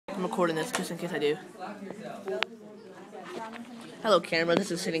I'm recording this just in case I do. Hello, camera. This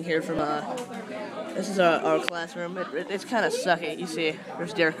is sitting here from this is our classroom. It's kind of sucky. You see,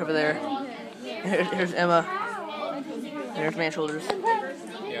 there's Derek over there. Here's Emma. There's man shoulders.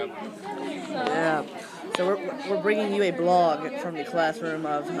 Yep. Yeah. So we're bringing you a blog from the classroom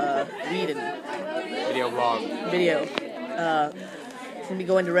of Eden. Video blog. Video. It's gonna be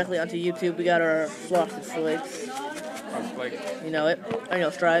going directly onto YouTube. We got our frosted flakes. You know it. I know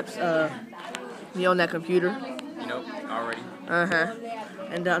Stripes. You own that computer. You know, already.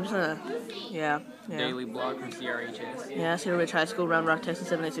 And I'm just gonna, yeah. Daily blog from CRHS. Yeah, CRHS High School, Round Rock, Texas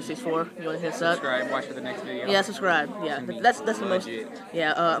 78664. You wanna hit us up? Subscribe. Watch for the next video. Yeah, subscribe. Yeah, that's the most. Legit.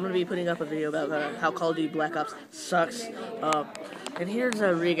 Yeah, I'm gonna be putting up a video about how Call of Duty Black Ops sucks. And here's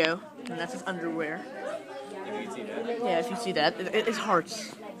Rigo, and that's his underwear. If you can see that. Yeah, if you see that, it's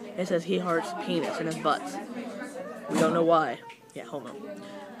hearts. It says he hearts penis in his butt. We don't know why. Yeah, hold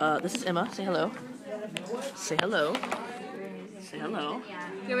on. This is Emma. Say hello. Say hello. Say hello.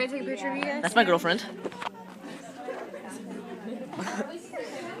 You want me to take a picture of you guys? That's my girlfriend.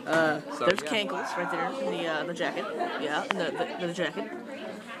 There's Cankles right there in the jacket. Yeah, the jacket.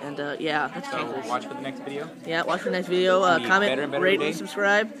 And yeah, that's Cankles. So watch for the next video. Yeah, watch for the next video. Comment, rate, and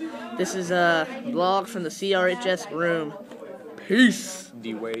subscribe. This is a vlog from the CRHS room. Peace.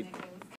 D-Wade.